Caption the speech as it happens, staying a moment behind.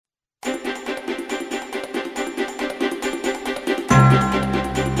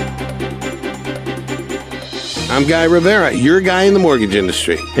I'm Guy Rivera, your guy in the mortgage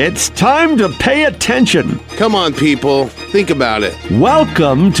industry. It's time to pay attention. Come on, people. Think about it.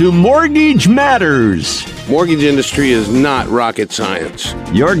 Welcome to Mortgage Matters. Mortgage industry is not rocket science.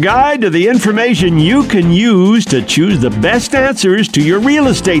 Your guide to the information you can use to choose the best answers to your real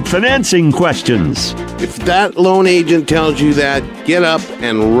estate financing questions. If that loan agent tells you that, get up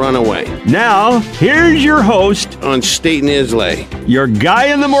and run away. Now, here's your host on State and Islay, your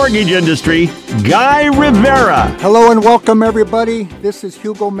guy in the mortgage industry, Guy Rivera. Hello and welcome, everybody. This is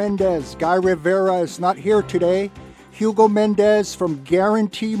Hugo Mendez. Guy Rivera is not here today. Hugo Mendez from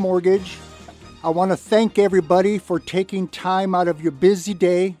Guarantee Mortgage. I want to thank everybody for taking time out of your busy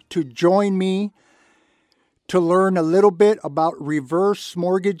day to join me to learn a little bit about reverse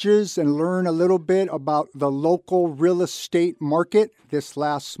mortgages and learn a little bit about the local real estate market this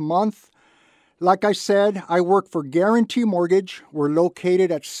last month. Like I said, I work for Guarantee Mortgage. We're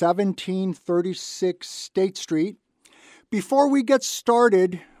located at 1736 State Street. Before we get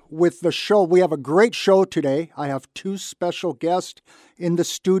started with the show, we have a great show today. I have two special guests in the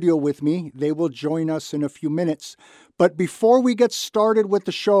studio with me. They will join us in a few minutes. But before we get started with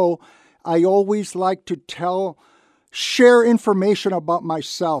the show, I always like to share information about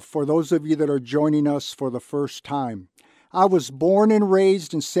myself for those of you that are joining us for the first time. I was born and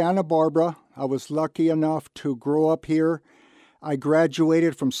raised in Santa Barbara. I was lucky enough to grow up here. I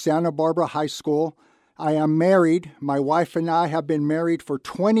graduated from Santa Barbara High School. I am married. My wife and I have been married for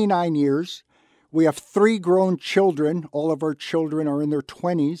 29 years. We have 3 grown children. All of our children are in their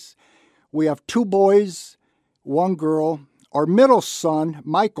 20s. We have 2 boys, 1 girl. Our middle son,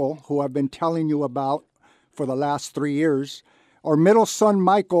 Michael, who I've been telling you about for the last 3 years, our middle son,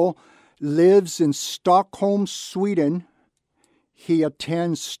 Michael, lives in Stockholm, Sweden. He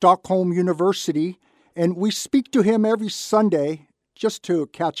attends Stockholm University, and we speak to him every Sunday just to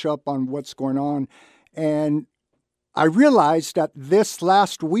catch up on what's going on. And I realized that this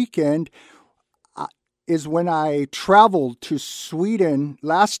last weekend is when I traveled to Sweden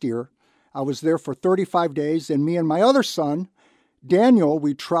last year. I was there for 35 days, and me and my other son, Daniel,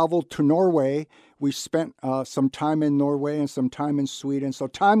 we traveled to Norway. We spent some time in Norway and some time in Sweden. So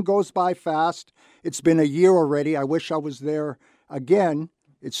time goes by fast. It's been a year already. I wish I was there again.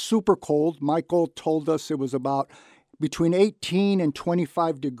 It's super cold. Michael told us it was about between 18 and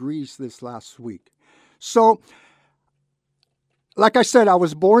 25 degrees this last week. So, like I said, I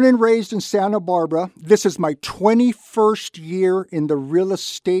was born and raised in Santa Barbara. This is my 21st year in the real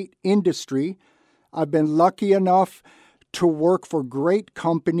estate industry. I've been lucky enough to work for great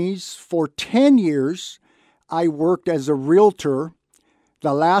companies. For 10 years, I worked as a realtor.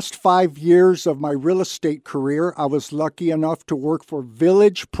 The last 5 years of my real estate career, I was lucky enough to work for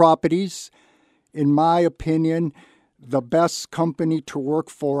Village Properties. In my opinion, the best company to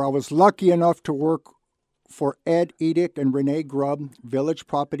work for. I was lucky enough to work for Ed Edick and Renee Grubb, Village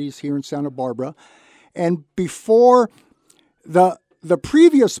Properties here in Santa Barbara. And before the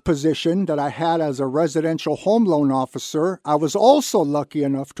previous position that I had as a residential home loan officer, I was also lucky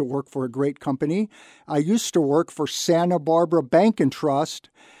enough to work for a great company. I used to work for Santa Barbara Bank and Trust.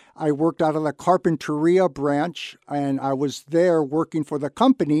 I worked out of the Carpinteria branch, and I was there working for the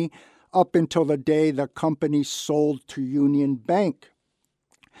company up until the day the company sold to Union Bank.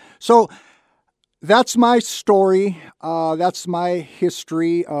 So that's my story. That's my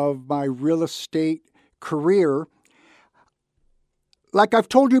history of my real estate career. Like I've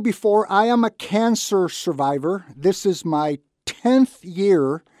told you before, I am a cancer survivor. This is my 10th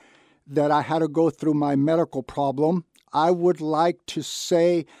year that I had to go through my medical problem. I would like to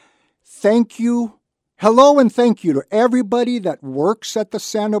say hello and thank you to everybody that works at the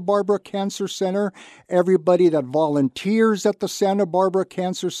Santa Barbara Cancer Center, everybody that volunteers at the Santa Barbara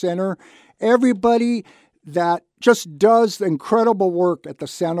Cancer Center, everybody that just does incredible work at the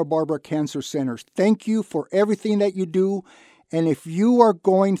Santa Barbara Cancer Center. Thank you for everything that you do. And if you are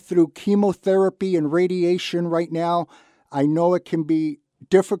going through chemotherapy and radiation right now, I know it can be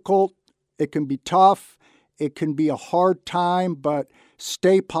difficult, it can be tough, it can be a hard time, but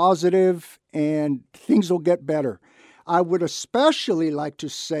stay positive and things will get better. I would especially like to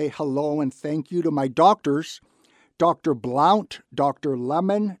say hello and thank you to my doctors, Dr. Blount, Dr.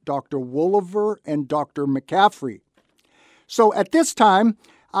 Lemon, Dr. Wolliver, and Dr. McCaffrey. So at this time,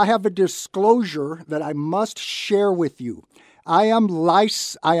 I have a disclosure that I must share with you. I am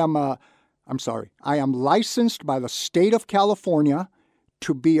licensed by the state of California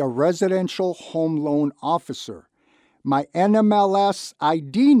to be a residential home loan officer. My NMLS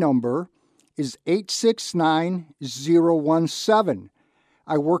ID number is 869017.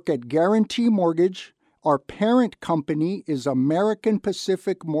 I work at Guarantee Mortgage. Our parent company is American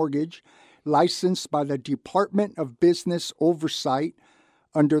Pacific Mortgage. licensed by the Department of Business Oversight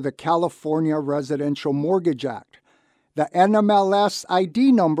under the California Residential Mortgage Act. The NMLS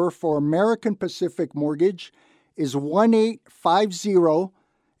ID number for American Pacific Mortgage is 1850,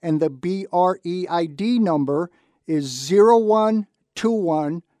 and the BREID number is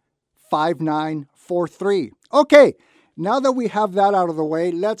 01215943. Okay, now that we have that out of the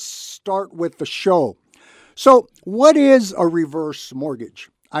way, let's start with the show. So, what is a reverse mortgage?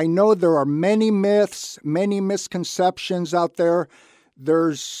 I know there are many myths, many misconceptions out there.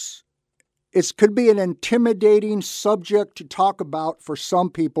 It could be an intimidating subject to talk about for some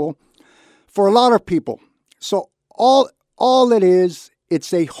people, for a lot of people. So all it is,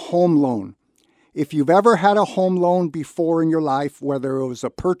 it's a home loan. If you've ever had a home loan before in your life, whether it was a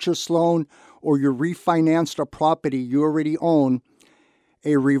purchase loan or you refinanced a property you already own,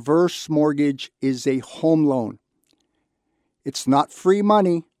 a reverse mortgage is a home loan. It's not free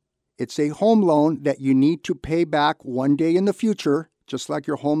money. It's a home loan that you need to pay back one day in the future, just like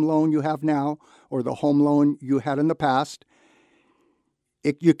your home loan you have now or the home loan you had in the past.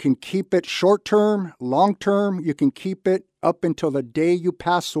 You can keep it short-term, long-term. You can keep it up until the day you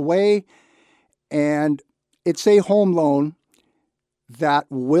pass away. And it's a home loan that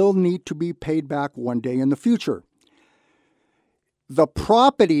will need to be paid back one day in the future. The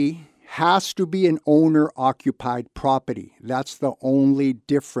property has to be an owner-occupied property. That's the only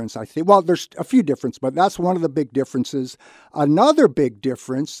difference, I think. Well, there's a few differences, but that's one of the big differences. Another big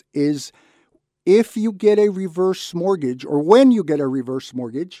difference is if you get a reverse mortgage, or when you get a reverse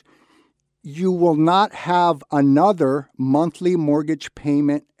mortgage, you will not have another monthly mortgage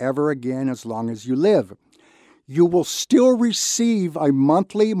payment ever again as long as you live. You will still receive a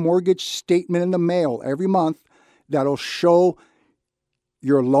monthly mortgage statement in the mail every month that'll show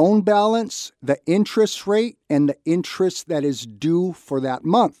your loan balance, the interest rate, and the interest that is due for that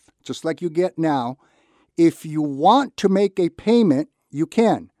month, just like you get now. If you want to make a payment, you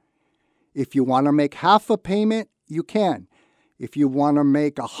can. If you want to make half a payment, you can. If you want to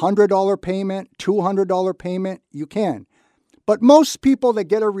make a $100 payment, $200 payment, you can. But most people that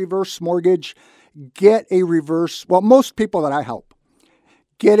get a reverse mortgage most people that I help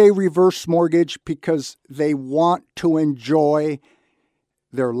get a reverse mortgage because they want to enjoy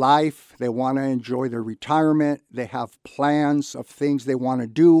their life. They want to enjoy their retirement. They have plans of things they want to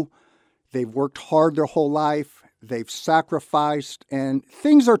do. They've worked hard their whole life. They've sacrificed, and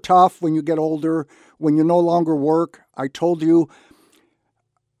things are tough when you get older, when you no longer work. I told you,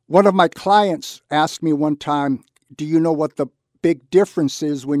 one of my clients asked me one time, do you know what the big difference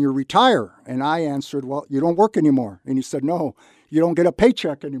is when you retire? And I answered, well, you don't work anymore. And he said, no, you don't get a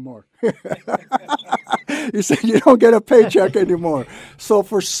paycheck anymore. He said, you don't get a paycheck anymore. So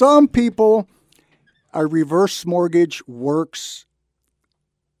for some people, a reverse mortgage works.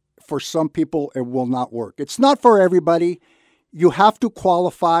 For some people, it will not work. It's not for everybody. You have to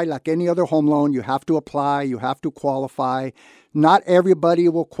qualify like any other home loan. You have to apply. You have to qualify. Not everybody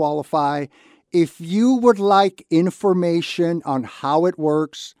will qualify. If you would like information on how it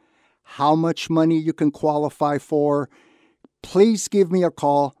works, how much money you can qualify for, please give me a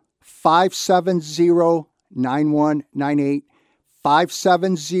call, 570-9198,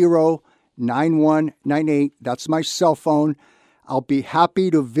 570-9198. That's my cell phone. I'll be happy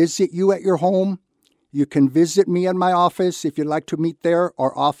to visit you at your home. You can visit me at my office if you'd like to meet there.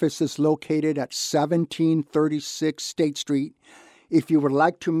 Our office is located at 1736 State Street. If you would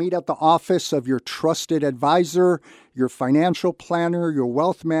like to meet at the office of your trusted advisor, your financial planner, your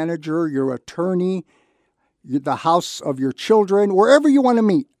wealth manager, your attorney, the house of your children, wherever you want to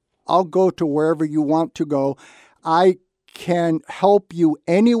meet, I'll go to wherever you want to go. I can help you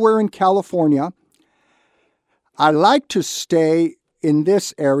anywhere in California. I like to stay in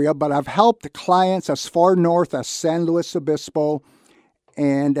this area, but I've helped clients as far north as San Luis Obispo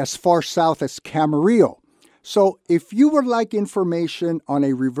and as far south as Camarillo. So if you would like information on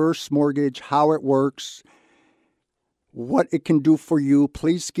a reverse mortgage, how it works, what it can do for you,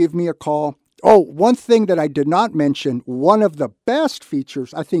 please give me a call. Oh, one thing that I did not mention, one of the best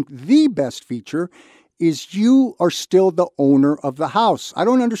features, I think the best feature, is you are still the owner of the house. I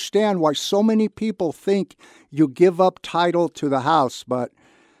don't understand why so many people think you give up title to the house, but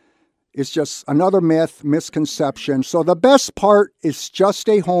it's just another myth, misconception. So the best part is just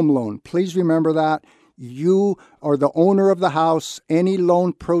a home loan. Please remember that. You are the owner of the house. Any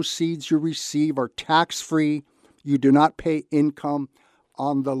loan proceeds you receive are tax-free. You do not pay income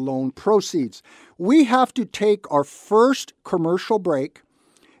on the loan proceeds. We have to take our first commercial break.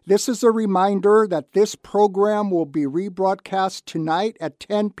 This is a reminder that this program will be rebroadcast tonight at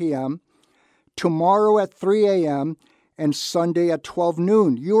 10 p.m., tomorrow at 3 a.m., and Sunday at 12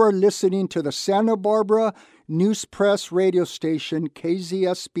 noon. You are listening to the Santa Barbara News Press radio station,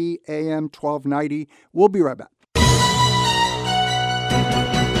 KZSB AM 1290. We'll be right back.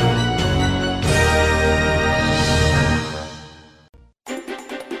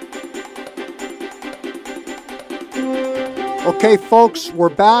 Okay, folks, we're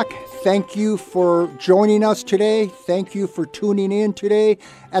back. Thank you for joining us today. Thank you for tuning in today.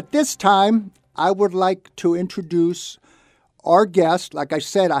 At this time, I would like to introduce our guest. Like I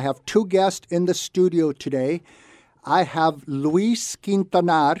said, I have two guests in the studio today. I have Luis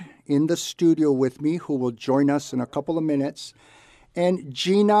Quintanar in the studio with me, who will join us in a couple of minutes, and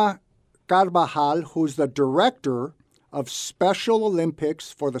Gina Carvajal, who's the director of Special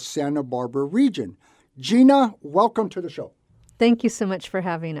Olympics for the Santa Barbara region. Gina, welcome to the show. Thank you so much for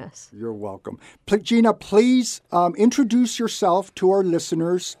having us. You're welcome. Gina, please introduce yourself to our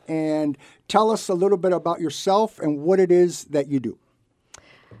listeners and tell us a little bit about yourself and what it is that you do.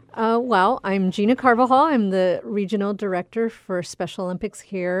 Well, I'm Gina Carvajal. I'm the regional director for Special Olympics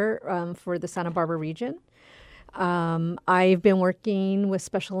here for the Santa Barbara region. I've been working with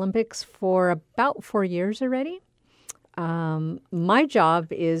Special Olympics for about 4 years already. My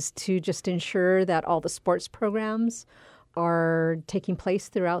job is to just ensure that all the sports programs are taking place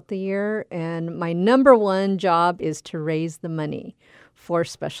throughout the year, and my number one job is to raise the money for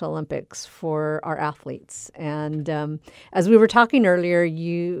Special Olympics for our athletes. And as we were talking earlier,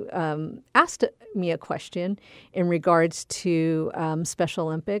 you asked me a question in regards to Special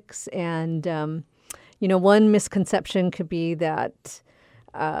Olympics, and one misconception could be that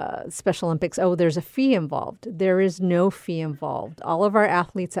Special Olympics, there's a fee involved. There is no fee involved. All of our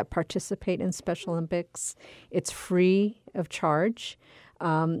athletes that participate in Special Olympics, it's free of charge.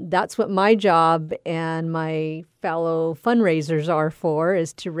 That's what my job and my fellow fundraisers are for,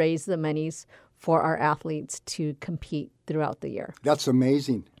 is to raise the monies for our athletes to compete throughout the year. That's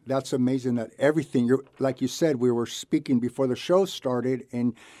amazing. That's amazing that everything, like you said, we were speaking before the show started,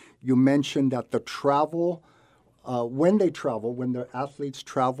 and you mentioned that the travel, when the athletes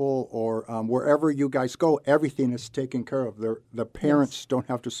travel or wherever you guys go, everything is taken care of. The parents don't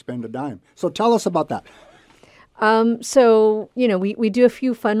have to spend a dime. So tell us about that. We do a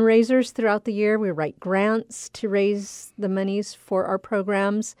few fundraisers throughout the year. We write grants to raise the monies for our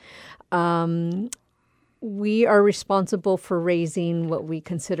programs. We are responsible for raising what we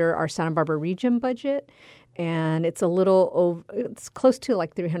consider our Santa Barbara region budget, and it's it's close to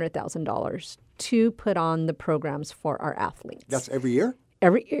like $300,000 to put on the programs for our athletes. That's every year?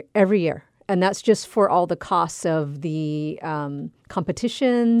 Every year. And that's just for all the costs of the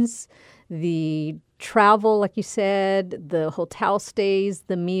competitions, the travel, like you said, the hotel stays,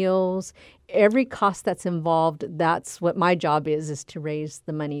 the meals, every cost that's involved. That's what my job is to raise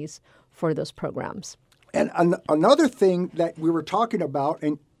the monies for those programs. And another thing that we were talking about,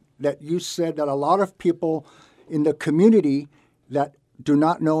 and that you said that a lot of people in the community that do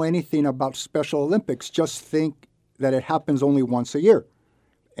not know anything about Special Olympics just think that it happens only once a year.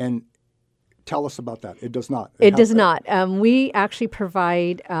 And tell us about that. It does not. It does not. We actually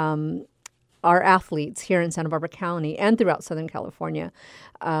provide our athletes here in Santa Barbara County and throughout Southern California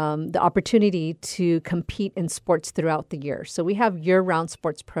the opportunity to compete in sports throughout the year. So we have year-round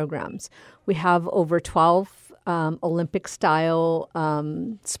sports programs. We have over 12 Olympic-style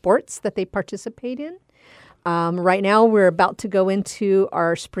sports that they participate in. Right now, we're about to go into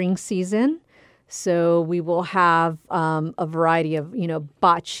our spring season. So we will have a variety of,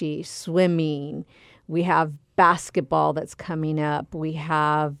 bocce, swimming. We have basketball that's coming up. We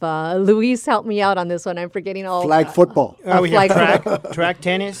have Luis, help me out on this one. I'm forgetting all. Flag football. We have track,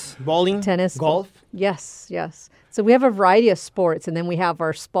 tennis, bowling, golf. Yes. So we have a variety of sports, and then we have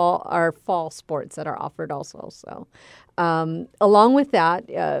our fall sports that are offered also. So along with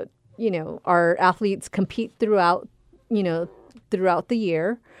that, our athletes compete throughout the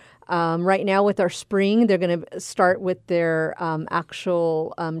year. Right now with our spring, they're going to start with their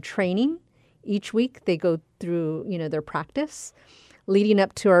actual training. Each week they go through, their practice leading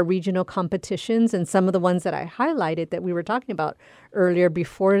up to our regional competitions, and some of the ones that I highlighted that we were talking about earlier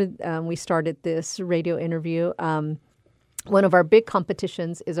before we started this radio interview. One of our big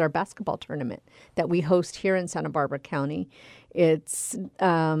competitions is our basketball tournament that we host here in Santa Barbara County. It's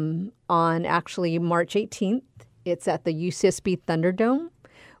on actually March 18th. It's at the UCSB Thunderdome.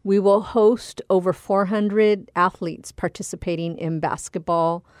 We will host over 400 athletes participating in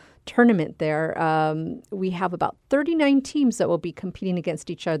basketball tournament there. We have about 39 teams that will be competing against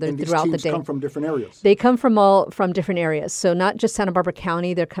each other throughout the day. And these teams come from different areas? They come from different areas. So not just Santa Barbara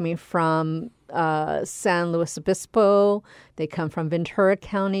County. They're coming from San Luis Obispo. They come from Ventura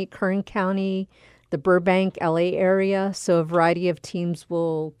County, Kern County, the Burbank, LA area. So a variety of teams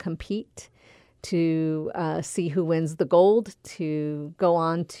will compete to see who wins the gold, to go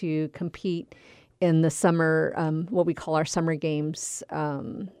on to compete in the summer, what we call our summer games,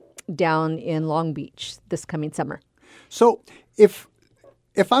 down in Long Beach this coming summer. So if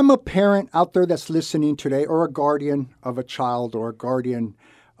I'm a parent out there that's listening today, or a guardian of a child, or a guardian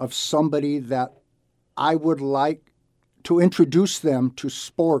of somebody that I would like to introduce them to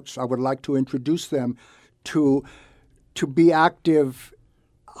sports, I would like to introduce them to be active,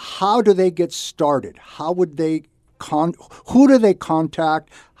 how do they get started? How would they who do they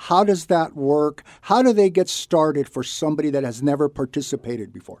contact? How does that work? How do they get started for somebody that has never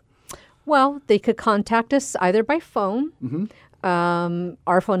participated before? Well, they could contact us either by phone. Mm-hmm.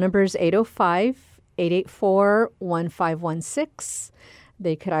 Our phone number is 805-884-1516.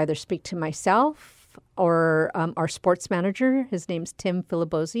 They could either speak to myself or our sports manager. His name's Tim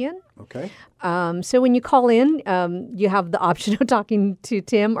Filibosian. Okay. So when you call in, you have the option of talking to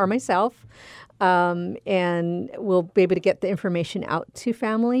Tim or myself, and we'll be able to get the information out to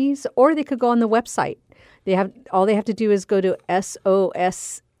families. Or they could go on the website. All they have to do is go to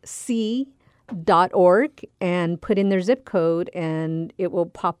sosc.org and put in their zip code, and it will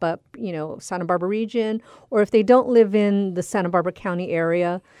pop up, Santa Barbara region. Or if they don't live in the Santa Barbara County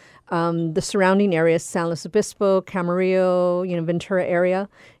area, the surrounding areas, San Luis Obispo, Camarillo, Ventura area,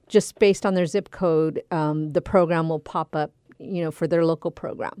 just based on their zip code, the program will pop up, for their local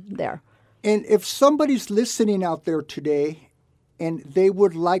program there. And if somebody's listening out there today and they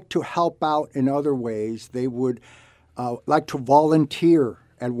would like to help out in other ways, they would like to volunteer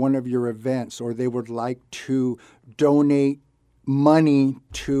at one of your events, or they would like to donate money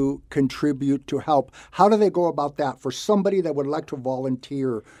to contribute to help, how do they go about that for somebody that would like to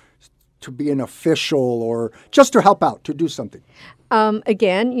volunteer to be an official or just to help out, to do something?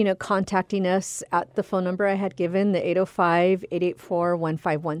 Again, contacting us at the phone number I had given, the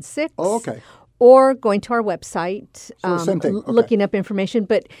 805-884-1516. Oh, okay. Or going to our website, same thing. Okay. Looking up information.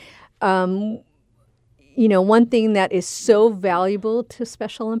 But, one thing that is so valuable to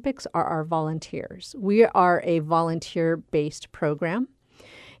Special Olympics are our volunteers. We are a volunteer-based program.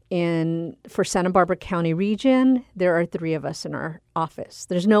 And for Santa Barbara County region, there are 3 of us in our office.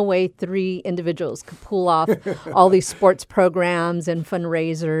 There's no way 3 individuals could pull off all these sports programs and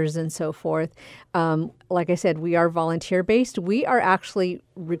fundraisers and so forth. Like I said, we are volunteer-based. We are actually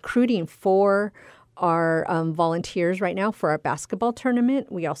recruiting for our volunteers right now for our basketball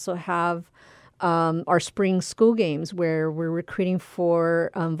tournament. We also have our spring school games where we're recruiting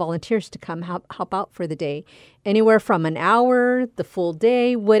for volunteers to come help out for the day. Anywhere from an hour, the full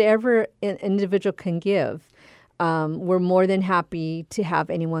day, whatever an individual can give. We're more than happy to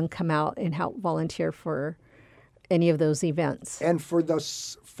have anyone come out and help volunteer for any of those events. And for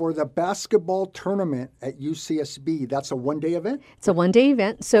the basketball tournament at UCSB, that's a one-day event? It's a one-day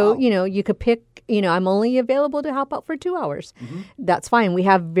event. So, Wow. You could pick, I'm only available to help out for 2 hours. Mm-hmm. That's fine. We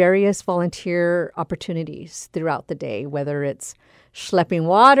have various volunteer opportunities throughout the day, whether it's schlepping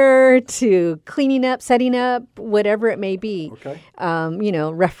water to cleaning up, setting up, whatever it may be. Okay.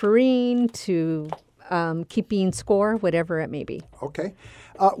 Refereeing to keeping score, whatever it may be. Okay.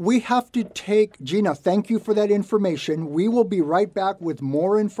 We have to take, Gina, thank you for that information. We will be right back with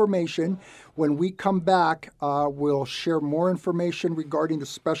more information. When we come back, we'll share more information regarding the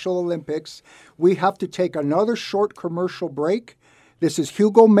Special Olympics. We have to take another short commercial break. This is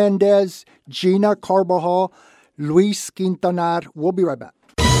Hugo Mendez, Gina Carbajal, Luis Quintanar. We'll be right back.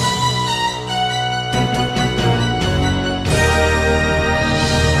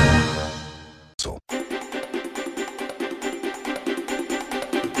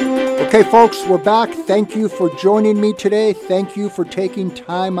 Okay, folks, we're back. Thank you for joining me today. Thank you for taking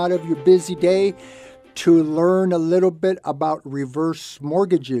time out of your busy day to learn a little bit about reverse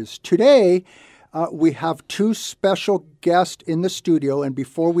mortgages. Today, we have 2 special guests in the studio, and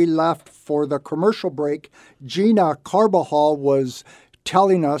before we left for the commercial break, Gina Carbajal was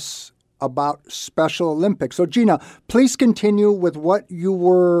telling us about Special Olympics. So, Gina, please continue with what you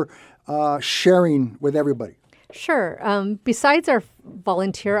were sharing with everybody. Sure. Besides our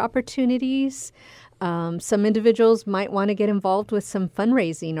volunteer opportunities, some individuals might want to get involved with some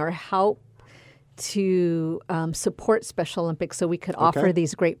fundraising or help to support Special Olympics so we could offer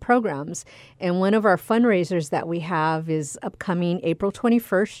these great programs. And one of our fundraisers that we have is upcoming April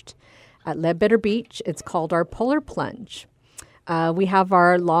 21st at Ledbetter Beach. It's called our Polar Plunge. We have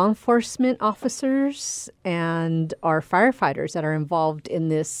our law enforcement officers and our firefighters that are involved in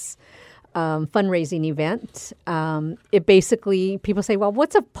this fundraising event. It basically, people say, well,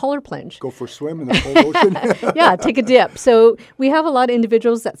 what's a polar plunge? Go for a swim in the cold ocean. Yeah, take a dip. So we have a lot of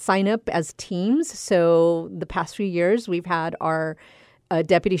individuals that sign up as teams. So the past few years, we've had our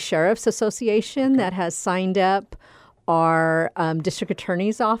Deputy Sheriff's Association that has signed up, our District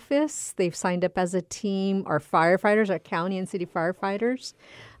Attorney's Office, they've signed up as a team, our firefighters, our county and city firefighters.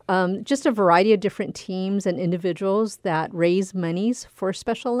 Just a variety of different teams and individuals that raise monies for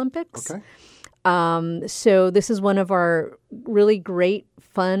Special Olympics. Okay. So this is one of our really great,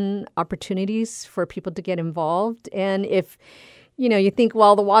 fun opportunities for people to get involved. And if, you think,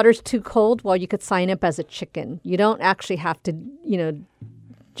 well, the water's too cold, well, you could sign up as a chicken. You don't actually have to,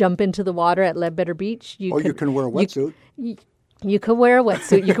 jump into the water at Ledbetter Beach. You can wear a wetsuit. You could wear a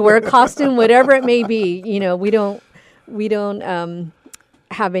wetsuit. You could wear a costume, whatever it may be. We don't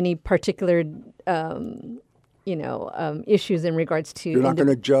have any particular, issues in regards to. You're not going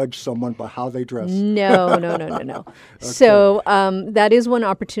to judge someone by how they dress. No. Okay. So that is one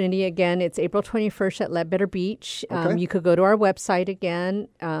opportunity. Again, it's April 21st at Ledbetter Beach. Okay. You could go to our website again,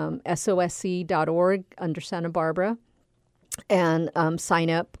 sosc.org under Santa Barbara, and sign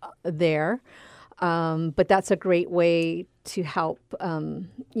up there. But that's a great way to help,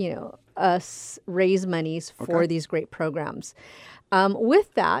 us raise monies for these great programs.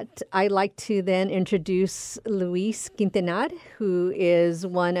 With that, I'd like to then introduce Luis Quintanar, who is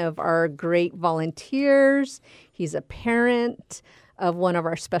one of our great volunteers. He's a parent of one of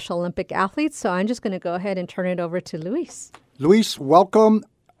our Special Olympic athletes. So I'm just going to go ahead and turn it over to Luis. Luis, welcome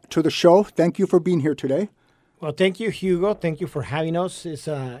to the show. Thank you for being here today. Well, thank you, Hugo. Thank you for having us.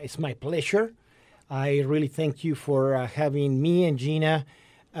 It's my pleasure. I really thank you for having me and Gina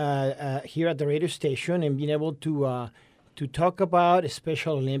here at the radio station and being able to talk about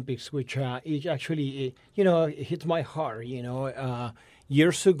Special Olympics, which it actually, it hits my heart.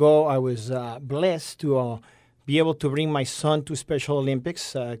 Years ago, I was blessed to be able to bring my son to Special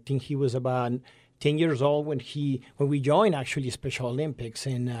Olympics. I think he was about 10 years old when we joined actually Special Olympics,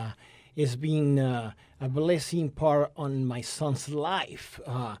 and it's been a blessing part on my son's life.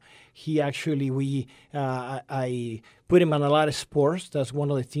 He actually, I put him on a lot of sports. That's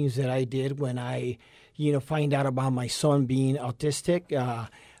one of the things that I did when I find out about my son being autistic.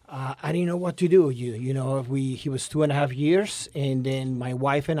 I didn't know what to do. He was 2.5 years, and then my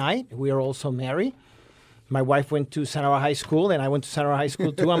wife and I, we are also married. My wife went to Santa Barbara High School, and I went to Santa Barbara High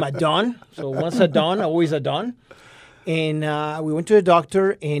School too. I'm a Don, so once a Don, always a Don. And we went to the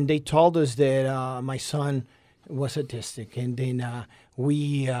doctor, and they told us that my son was autistic. And then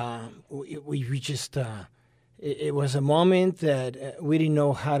we just. It was a moment that we didn't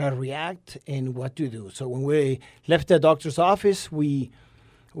know how to react and what to do. So when we left the doctor's office, we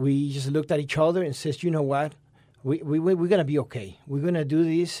just looked at each other and says, you know what, we're going to be okay. We're going to do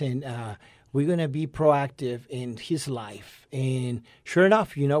this, and we're going to be proactive in his life. And sure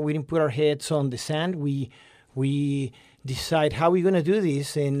enough, we didn't put our heads on the sand. We decide how we're going to do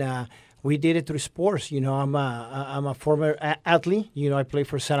this, and we did it through sports. I'm a former athlete. I played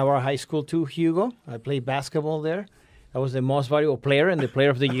for Santa Barbara High School too, Hugo. I played basketball there. I was the most valuable player and the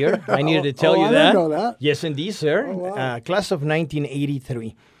player of the year. I needed to tell you that. I didn't know that. Yes, indeed, sir. Oh, wow. Class of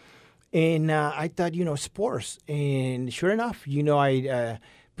 1983. And I thought, sports. And sure enough, I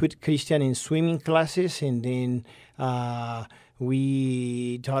put Christian in swimming classes, and then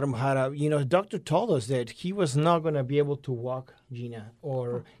we taught him how to, the doctor told us that he was not going to be able to walk, Gina,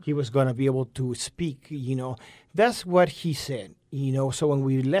 or he was going to be able to speak, That's what he said, So when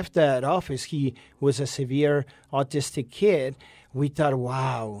we left that office, he was a severe autistic kid. We thought,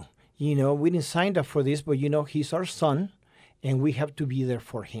 wow, we didn't sign up for this, but, he's our son, and we have to be there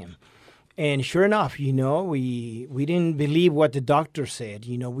for him. And sure enough, we didn't believe what the doctor said.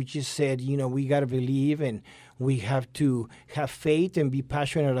 We just said, we got to believe, and we have to have faith and be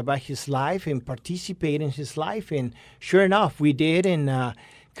passionate about his life and participate in his life. And sure enough, we did. And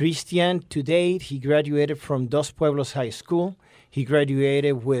Christian, to date, he graduated from Dos Pueblos High School. He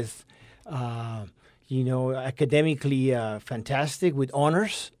graduated with, academically fantastic with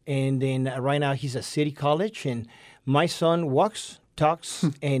honors. And then right now he's at City College. And my son walks, talks,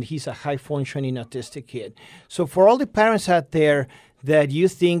 and he's a high-functioning autistic kid. So for all the parents out there that you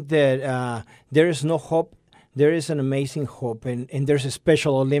think that there is no hope, there is an amazing hope, and there's a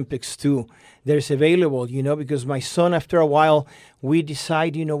Special Olympics too. There's available, because my son, after a while, we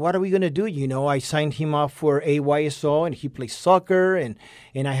decide, what are we going to do? I signed him up for AYSO, and he plays soccer, and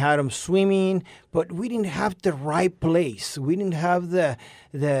I had him swimming, but we didn't have the right place. We didn't have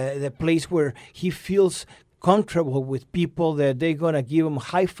the place where he feels comfortable with people that they're going to give him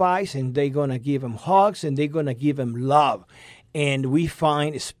high fives, and they're going to give him hugs, and they're going to give him love. and we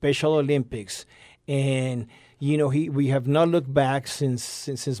find Special Olympics. And we have not looked back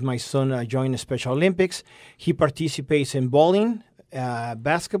since my son joined the Special Olympics. He participates in bowling,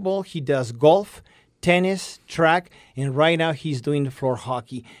 basketball. He does golf, tennis, track, and right now he's doing the floor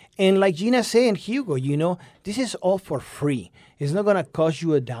hockey. And like Gina said, and Hugo, this is all for free. It's not going to cost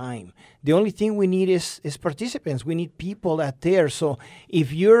you a dime. The only thing we need is participants. We need people out there. So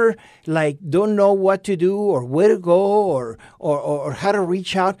if you're don't know what to do or where to go or how to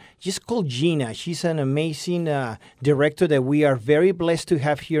reach out, just call Gina. She's an amazing director that we are very blessed to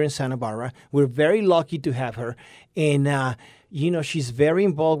have here in Santa Barbara. We're very lucky to have her. And she's very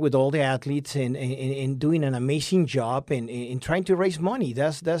involved with all the athletes and doing an amazing job and trying to raise money.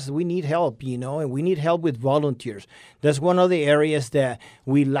 We need help, and we need help with volunteers. That's one of the areas that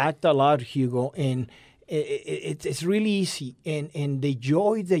we lacked a lot, Hugo, and it's really easy. And the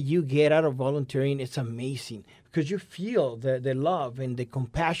joy that you get out of volunteering, it's amazing because you feel the love and the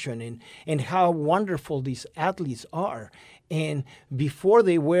compassion and how wonderful these athletes are. And before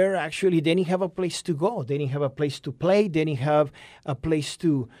they didn't have a place to go. They didn't have a place to play. They didn't have a place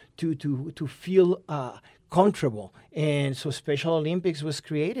to feel comfortable. And so Special Olympics was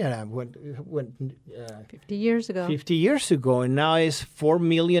created 50 years ago. 50 years ago. And now it's 4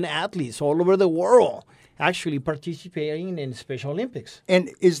 million athletes all over the world actually participating in Special Olympics.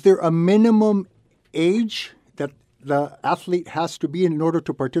 And is there a minimum age that the athlete has to be in order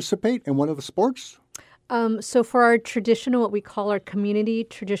to participate in one of the sports? So for our traditional, what we call our community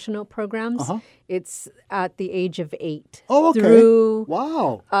traditional programs, it's at the age of 8. Oh, okay. Through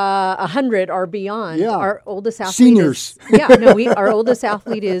 100 or beyond. Yeah. Our oldest athlete Seniors. Our oldest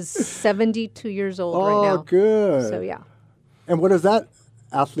athlete is 72 years old right now. Oh, good. So, yeah. And what does that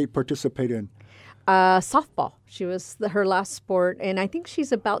athlete participate in? Softball. She was her last sport, and I think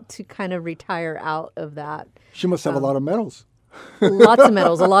she's about to kind of retire out of that. She must have a lot of medals. Lots of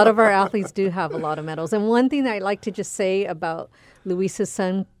medals. A lot of our athletes do have a lot of medals. And one thing that I'd like to just say about Luis's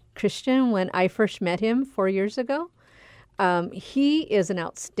son, Christian, when I first met him 4 years ago, he is an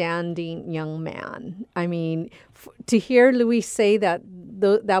outstanding young man. I mean, to hear Luis say that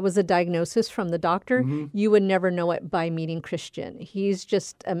that was a diagnosis from the doctor, you would never know it by meeting Christian. He's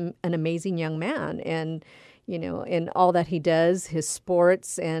just an amazing young man. And in all that he does, his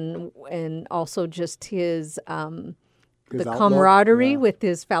sports and also just his the camaraderie with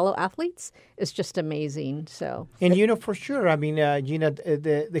his fellow athletes is just amazing. So, and for sure, I mean, Gina,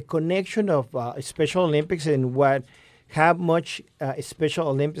 the connection of Special Olympics and how much Special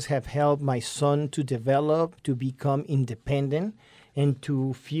Olympics have helped my son to develop, to become independent, and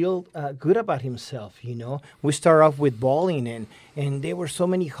to feel good about himself. We start off with bowling, and there were so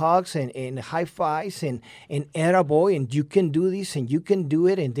many hugs and high fives and attaboy, and you can do this and you can do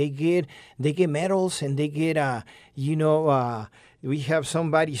it, and they get medals and they get we have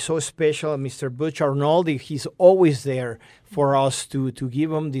somebody so special, Mr. Butch Arnoldi. He's always there for us to give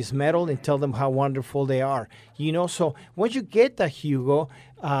them this medal and tell them how wonderful they are. So once you get that, Hugo,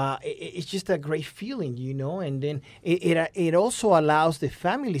 it's just a great feeling, and then it also allows the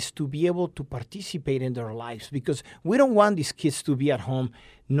families to be able to participate in their lives, because we don't want these kids to be at home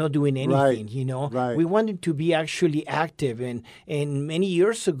not doing anything, Right. We want them to be actually active, and many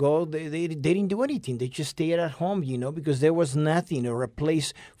years ago, they didn't do anything. They just stayed at home, because there was nothing or a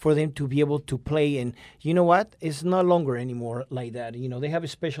place for them to be able to play, and you know what? It's no longer anymore like that. They have a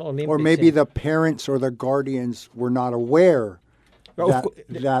Special Olympics. Or maybe the parents or the guardians were not aware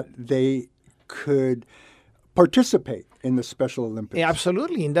that they could participate in the Special Olympics. Yeah,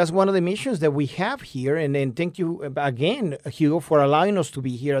 absolutely. And that's one of the missions that we have here. And thank you again, Hugo, for allowing us to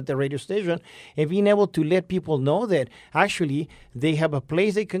be here at the radio station and being able to let people know that actually they have a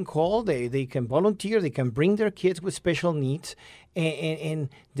place they can call, they can volunteer, they can bring their kids with special needs. And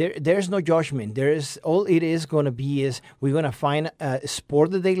there's no judgment. All it is going to be is we're going to find a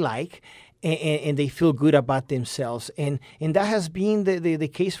sport that they like, and they feel good about themselves. And that has been the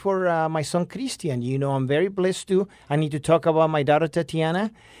case for my son, Christian. I'm very blessed too. I need to talk about my daughter,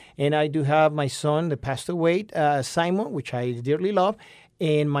 Tatiana. And I do have my son that passed away, Simon, which I dearly love,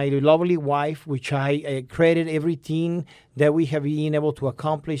 and my lovely wife, which I credit everything that we have been able to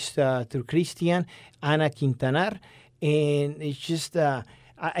accomplish through Christian, Ana Quintanar. And it's just,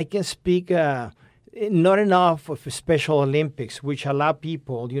 I can speak... not enough of Special Olympics, which allow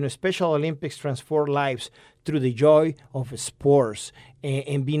people, Special Olympics transform lives through the joy of sports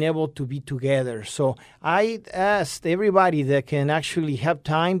and being able to be together. So I asked everybody that can actually have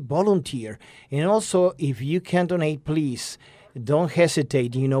time, volunteer. And also, if you can donate, please, don't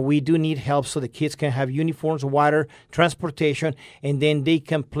hesitate. We do need help so the kids can have uniforms, water, transportation, and then they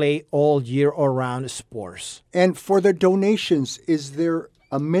can play all year around sports. And for the donations, is there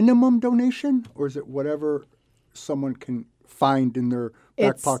a minimum donation, or is it whatever someone can find in their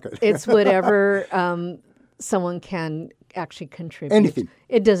back pocket? It's whatever someone can actually contribute. Anything.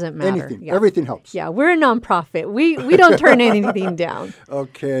 It doesn't matter. Anything. Yeah. Everything helps. Yeah, we're a nonprofit. We don't turn anything down.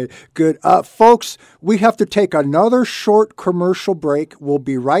 Okay, good. Folks, we have to take another short commercial break. We'll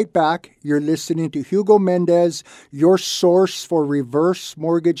be right back. You're listening to Hugo Mendez, your source for reverse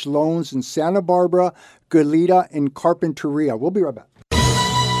mortgage loans in Santa Barbara, Goleta, and Carpinteria. We'll be right back.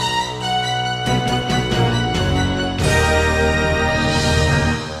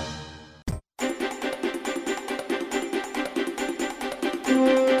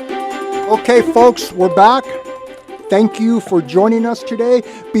 Okay, folks, we're back. Thank you for joining us today.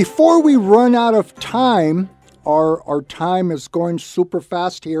 Before we run out of time, our time is going super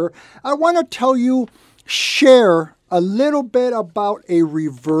fast here, I want to share a little bit about a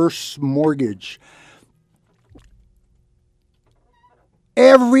reverse mortgage.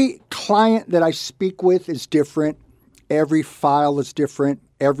 Every client that I speak with is different. Every file is different.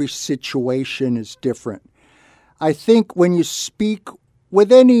 Every situation is different. I think when you speak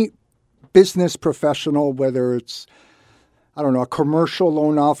with any business professional, whether it's, a commercial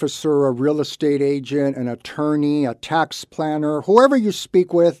loan officer, a real estate agent, an attorney, a tax planner, whoever you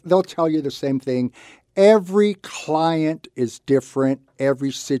speak with, they'll tell you the same thing. Every client is different.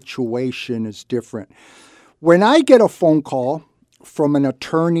 Every situation is different. When I get a phone call from an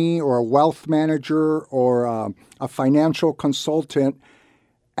attorney or a wealth manager or a financial consultant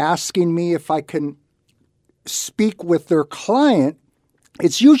asking me if I can speak with their client,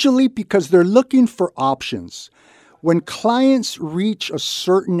 it's usually because they're looking for options. When clients reach a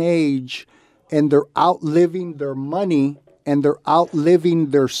certain age and they're outliving their money and they're outliving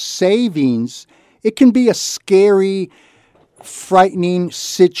their savings, it can be a scary, frightening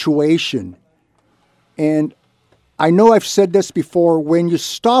situation. And I know I've said this before, when you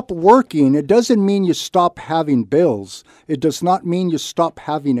stop working, it doesn't mean you stop having bills. It does not mean you stop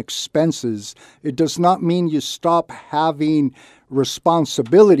having expenses. It does not mean you stop having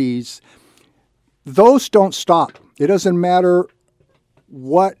responsibilities. Those don't stop. It doesn't matter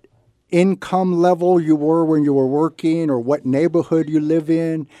what income level you were when you were working or what neighborhood you live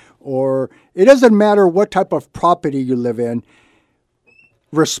in, or it doesn't matter what type of property you live in.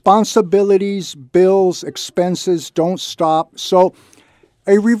 Responsibilities, bills, expenses don't stop. So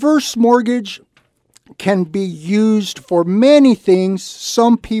a reverse mortgage can be used for many things.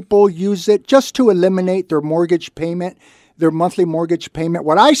 Some people use it just to eliminate their mortgage payment, their monthly mortgage payment.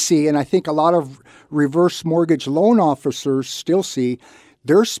 What I see, and I think a lot of reverse mortgage loan officers still see,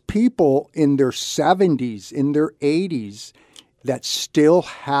 there's people in their 70s, in their 80s that still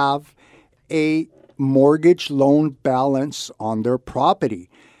have a mortgage loan balance on their property.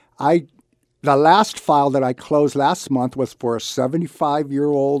 The last file that I closed last month was for a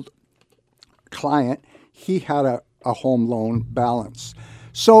 75-year-old client. He had a home loan balance.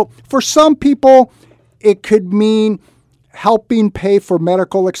 So for some people, it could mean helping pay for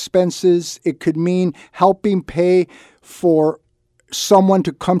medical expenses. It could mean helping pay for someone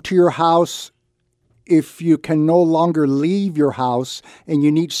to come to your house if you can no longer leave your house and you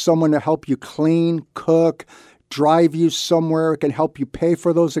need someone to help you clean, cook, drive you somewhere. It can help you pay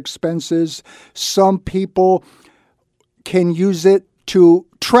for those expenses. Some people can use it to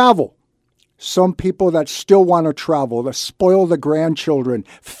travel. Some people that still want to travel, to spoil the grandchildren,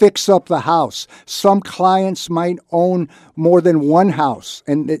 fix up the house. Some clients might own more than one house,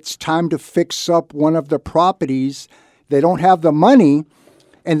 and it's time to fix up one of the properties. They don't have the money,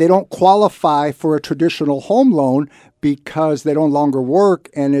 and they don't qualify for a traditional home loan because they no longer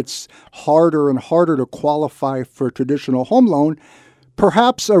work, and it's harder and harder to qualify for a traditional home loan.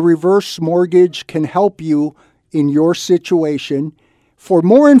 Perhaps a reverse mortgage can help you in your situation. For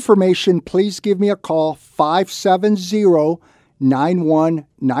more information, please give me a call,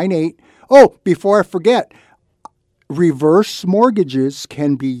 570-9198. Oh, before I forget, reverse mortgages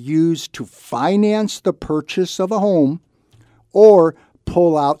can be used to finance the purchase of a home or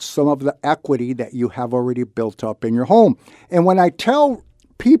pull out some of the equity that you have already built up in your home. And when I tell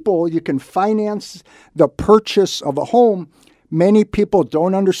people you can finance the purchase of a home, many people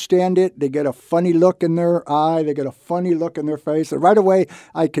don't understand it. They get a funny look in their eye. They get a funny look in their face. And right away,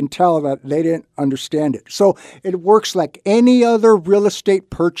 I can tell that they didn't understand it. So it works like any other real estate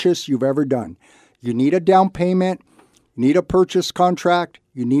purchase you've ever done. You need a down payment. You need a purchase contract.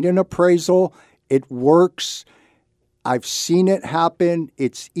 You need an appraisal. It works. I've seen it happen.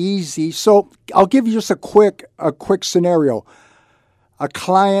 It's easy. So I'll give you just a quick scenario. A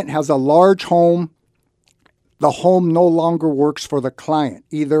client has a large home. The home no longer works for the client.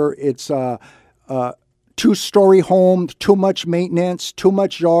 Either it's a two-story home, too much maintenance, too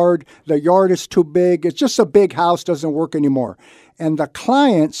much yard, the yard is too big, it's just a big house, doesn't work anymore. And the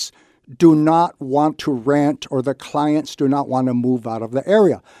clients do not want to rent, or the clients do not want to move out of the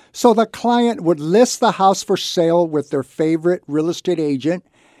area. So the client would list the house for sale with their favorite real estate agent,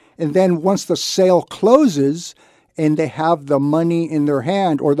 and then once the sale closes and they have the money in their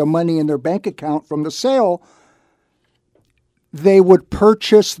hand or the money in their bank account from the sale, they would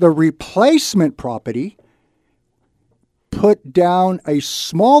purchase the replacement property, put down a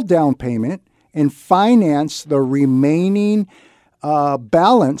small down payment, and finance the remaining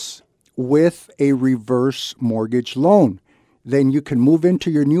balance with a reverse mortgage loan. Then you can move into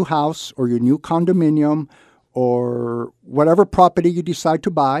your new house or your new condominium or whatever property you decide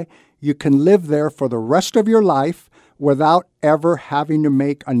to buy. You can live there for the rest of your life without ever having to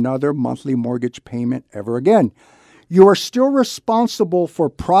make another monthly mortgage payment ever again. You are still responsible for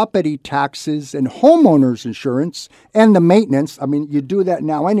property taxes and homeowners insurance and the maintenance. I mean, you do that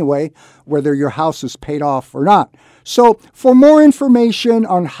now anyway, whether your house is paid off or not. So for more information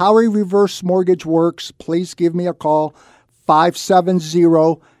on how a reverse mortgage works, please give me a call,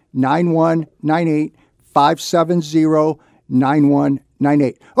 570-9198,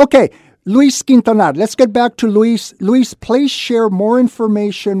 570-9198. Okay, Luis Quintanar, let's get back to Luis. Luis, please share more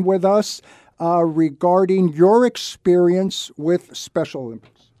information with us regarding your experience with Special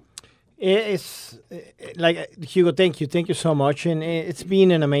Olympics. It's like, Hugo, thank you so much. And it's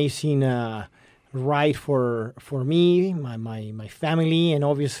been an amazing ride for me, my family, and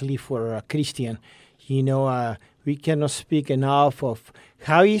obviously for Christian. You know, we cannot speak enough of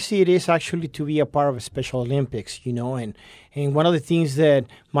how easy it is actually to be a part of Special Olympics, you know. And one of the things that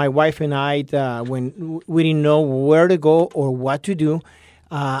my wife and I, when we didn't know where to go or what to do,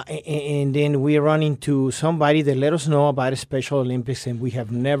 and then we run into somebody that let us know about Special Olympics, and we have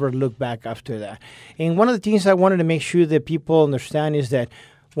never looked back after that. And one of the things I wanted to make sure that people understand is that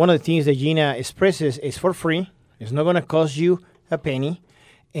one of the things that Gina expresses is for free. It's not going to cost you a penny.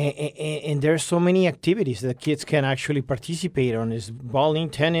 And there's so many activities that kids can actually participate on. Is bowling,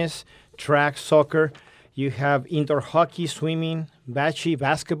 tennis, track, soccer. You have indoor hockey, swimming, bocce,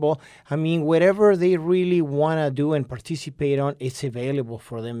 basketball. I mean, whatever they really want to do and participate on, it's available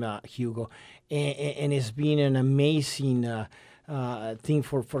for them, Hugo. And it's been an amazing thing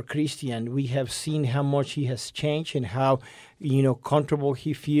for Christian. We have seen how much he has changed and how, you know, comfortable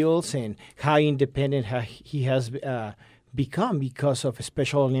he feels and how independent he has become because of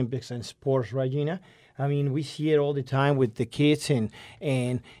Special Olympics and sports, right, Gina? I mean, we see it all the time with the kids and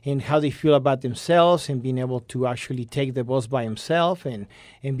how they feel about themselves and being able to actually take the bus by himself and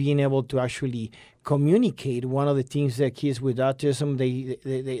being able to actually communicate. One of the things that kids with autism,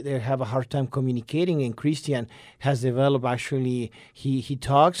 they have a hard time communicating, and Christian has developed actually, he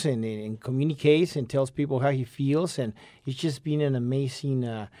talks and communicates and tells people how he feels, and it's just been an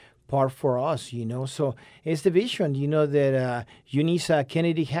amazing part for us, you know. So it's the vision, you know, that Eunice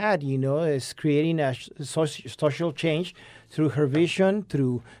Kennedy had, you know, is creating a social change through her vision,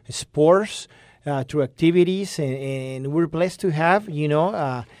 through sports, through activities, and we're blessed to have, you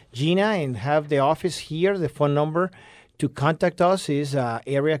know, Gina, and have the office here. The phone number to contact us is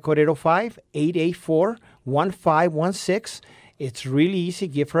area code 805-884-1516. It's really easy.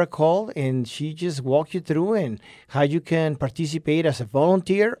 Give her a call, and she just walk you through and how you can participate as a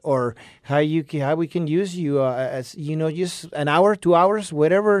volunteer, or how we can use you as, you know, just an hour, 2 hours,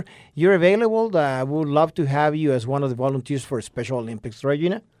 whatever you're available. We would love to have you as one of the volunteers for Special Olympics, right,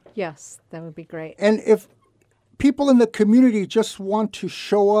 Gina? Yes, that would be great. And if people in the community just want to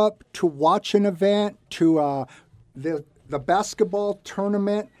show up to watch an event, to the basketball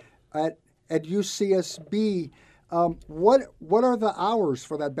tournament at UCSB. What are the hours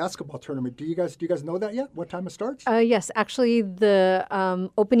for that basketball tournament? Do you guys know that yet? What time it starts? Yes, actually, the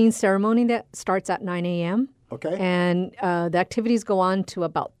opening ceremony that starts at 9 a.m. Okay. And the activities go on to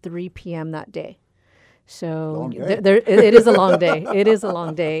about 3 p.m. that day. So it is a long day. It is a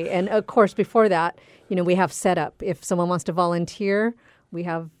long day. And of course, before that, you know, we have setup. If someone wants to volunteer, we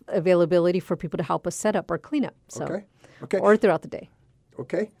have availability for people to help us set up or clean up. So, okay. Or throughout the day.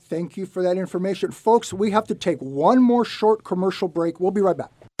 Okay, thank you for that information. Folks, we have to take one more short commercial break. We'll be right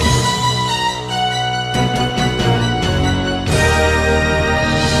back.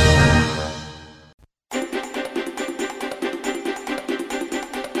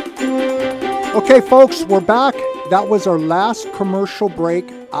 Okay, folks, we're back. That was our last commercial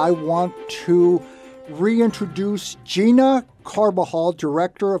break. I want to reintroduce Gina Carbajal,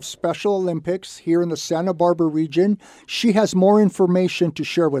 Director of Special Olympics here in the Santa Barbara region. She has more information to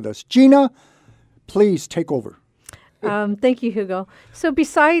share with us. Gina, please take over. Thank you, Hugo. So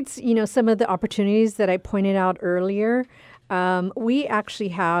besides, some of the opportunities that I pointed out earlier, we actually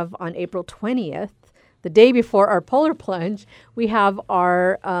have on April 20th, the day before our Polar Plunge, we have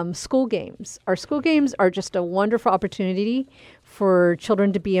our school games. Our school games are just a wonderful opportunity for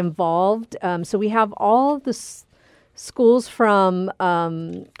children to be involved. So we have all the schools from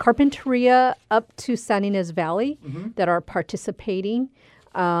Carpinteria up to San Ynez Valley that are participating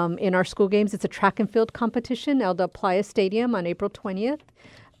in our school games. It's a track and field competition at the Playa Stadium on April 20th.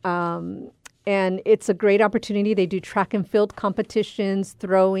 And it's a great opportunity. They do track and field competitions,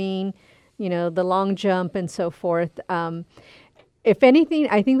 throwing, the long jump and so forth. If anything,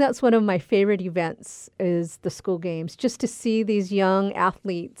 I think that's one of my favorite events is the school games, just to see these young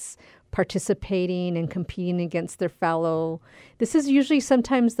athletes participating and competing against their fellow. This is usually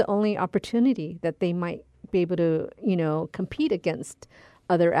sometimes the only opportunity that they might be able to, compete against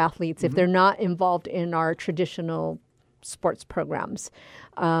other athletes if they're not involved in our traditional sports programs.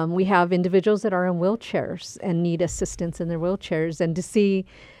 We have individuals that are in wheelchairs and need assistance in their wheelchairs, and to see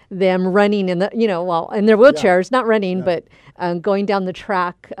them running in the, in their wheelchairs, not running, but going down the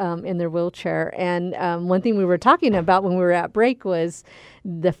track in their wheelchair. And one thing we were talking about when we were at break was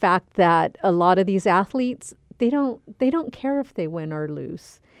the fact that a lot of these athletes, they don't care if they win or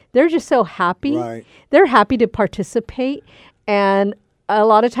lose. They're just so happy. Right. They're happy to participate. And a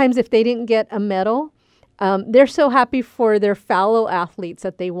lot of times if they didn't get a medal, they're so happy for their fellow athletes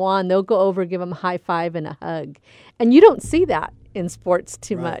that they won. They'll go over, give them a high five and a hug. And you don't see that in sports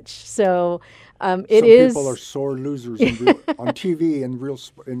too much. So Some people are sore losers on TV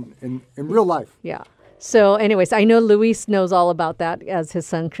and in real life. Yeah. So anyways, I know Luis knows all about that as his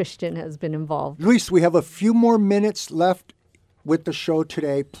son Christian has been involved. Luis, we have a few more minutes left with the show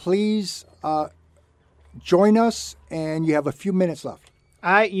today. Please join us, and you have a few minutes left.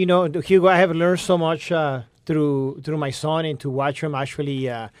 Hugo, I have learned so much through my son, and to watch him actually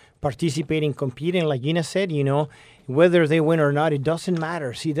participating, competing. Like Gina said, whether they win or not, it doesn't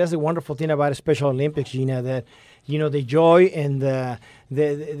matter. See, that's the wonderful thing about Special Olympics, Gina, that the joy and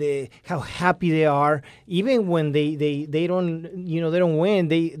the how happy they are, even when they don't they don't win,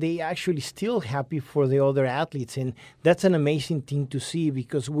 they actually still happy for the other athletes, and that's an amazing thing to see,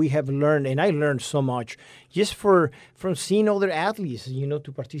 because we have learned, and I learned so much just from seeing other athletes,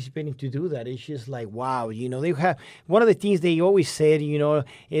 to participating, to do that. It's just like, wow, they have one of the things they always said,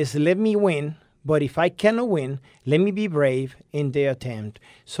 is let me win. But if I cannot win, let me be brave in the attempt.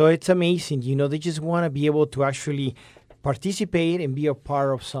 So it's amazing. They just want to be able to actually participate and be a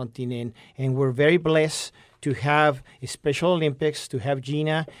part of something. And we're very blessed to have a Special Olympics, to have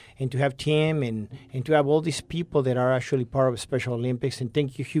Gina and to have Tim and to have all these people that are actually part of Special Olympics. And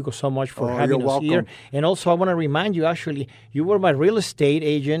thank you, Hugo, so much for having us here. And also, I want to remind you, actually, you were my real estate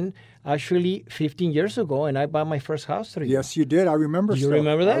agent 15 years ago, and I bought my first house through you. Yes, you did. I remember. You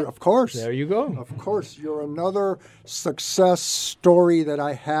remember that? Of course. There you go. Of course. You're another success story that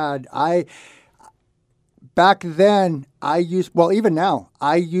I had. Back then, even now,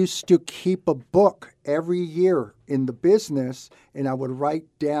 I used to keep a book every year in the business, and I would write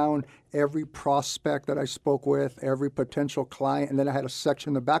down every prospect that I spoke with, every potential client, and then I had a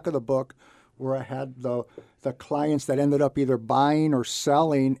section in the back of the book where I had the clients that ended up either buying or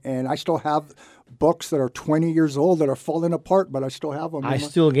selling, and I still have books that are 20 years old that are falling apart, but I still have them. I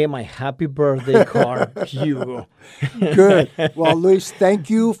still get my happy birthday card, Hugo. Good. Well, Luis, thank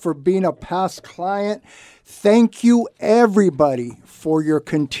you for being a past client. Thank you, everybody, for your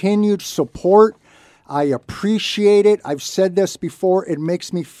continued support. I appreciate it. I've said this before. It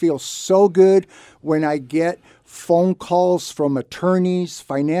makes me feel so good when I get phone calls from attorneys,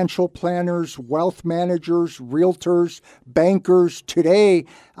 financial planners, wealth managers, realtors, bankers. Today,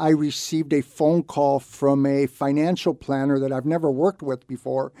 I received a phone call from a financial planner that I've never worked with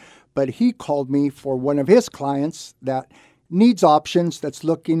before, but he called me for one of his clients that needs options, that's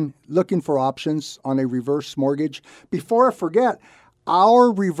looking for options on a reverse mortgage. Before I forget,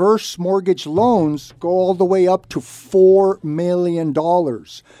 our reverse mortgage loans go all the way up to $4 million.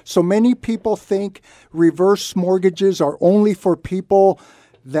 So many people think reverse mortgages are only for people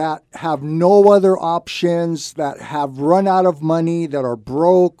that have no other options, that have run out of money, that are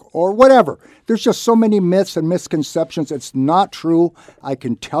broke, or whatever. There's just so many myths and misconceptions. It's not true. I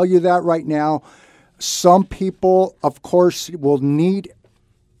can tell you that right now. Some people, of course, will need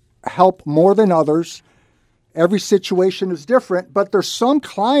help more than others. Every situation is different, but there's some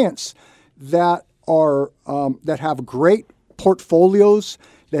clients that are that have great portfolios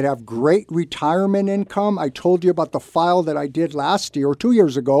that have great retirement income. I told you about the file that I did last year or 2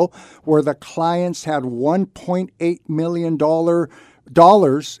 years ago where the clients had $1.8 million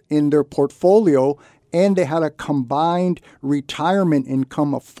in their portfolio, and they had a combined retirement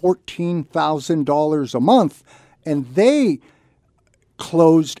income of $14,000 a month, and they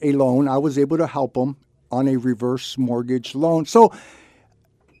closed a loan. I was able to help them on a reverse mortgage loan. So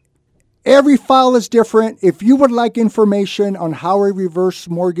every file is different. If you would like information on how a reverse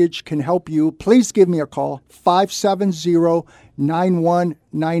mortgage can help you, please give me a call,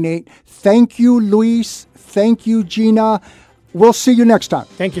 570-9198. Thank you, Luis. Thank you, Gina. We'll see you next time.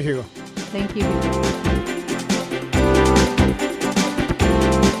 Thank you, Hugo. Thank you.